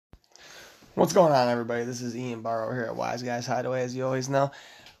What's going on, everybody? This is Ian Barrow here at Wise Guys Hideaway, as you always know.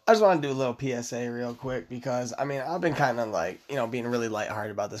 I just want to do a little PSA real quick because, I've been kind of being really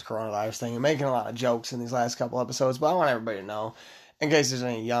lighthearted about this coronavirus thing and making a lot of jokes in these last couple episodes, but I want everybody to know, in case there's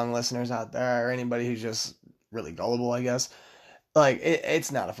any young listeners out there or anybody who's just really gullible, I guess,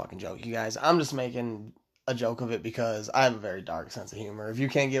 it's not a fucking joke, you guys. I'm just making a joke of it because I have a very dark sense of humor. If you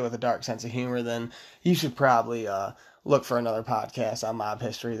can't get with a dark sense of humor, then you should probably look for another podcast on mob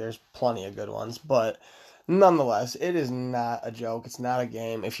history. There's plenty of good ones, but nonetheless, it is not a joke. It's not a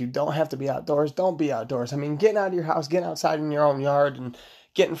game. If you don't have to be outdoors, don't be outdoors. Getting out of your house, getting outside in your own yard, and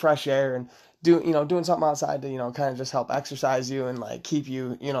getting fresh air, and doing something outside to kind of just help exercise you and keep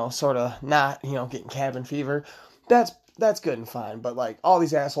you sort of not getting cabin fever. That's good and fine, but all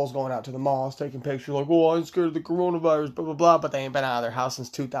these assholes going out to the malls taking pictures like, oh, I'm scared of the coronavirus, blah blah blah, but they ain't been out of their house since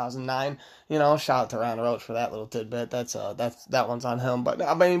 2009. Shout out to Ryan Roach for that little tidbit. That one's on him,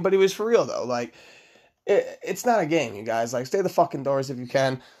 but he was for real though. It's not a game, you guys. Stay the fucking doors if you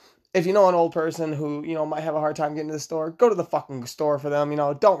can. If you know an old person who, might have a hard time getting to the store, go to the fucking store for them.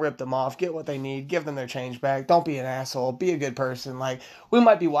 Don't rip them off. Get what they need. Give them their change back. Don't be an asshole. Be a good person. We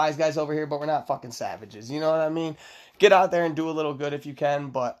might be wise guys over here, but we're not fucking savages. You know what I mean? Get out there and do a little good if you can,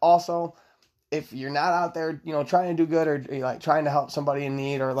 but also, if you're not out there, trying to do good or trying to help somebody in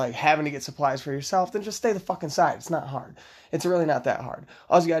need or having to get supplies for yourself, then just stay the fucking side. It's not hard. It's really not that hard.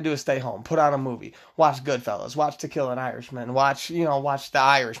 All you gotta do is stay home, put on a movie, watch Goodfellas, watch To Kill an Irishman, watch The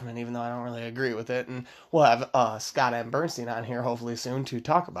Irishman, even though I don't really agree with it. And we'll have Scott M. Bernstein on here hopefully soon to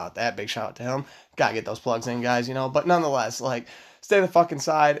talk about that. Big shout out to him. Gotta get those plugs in, guys. But nonetheless, stay the fucking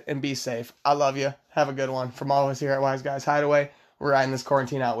side and be safe. I love you. Have a good one. From all of us here at Wise Guys Hideaway, we're riding this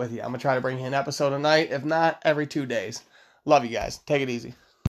quarantine out with you. I'm going to try to bring you an episode a night. If not, every 2 days. Love you guys. Take it easy.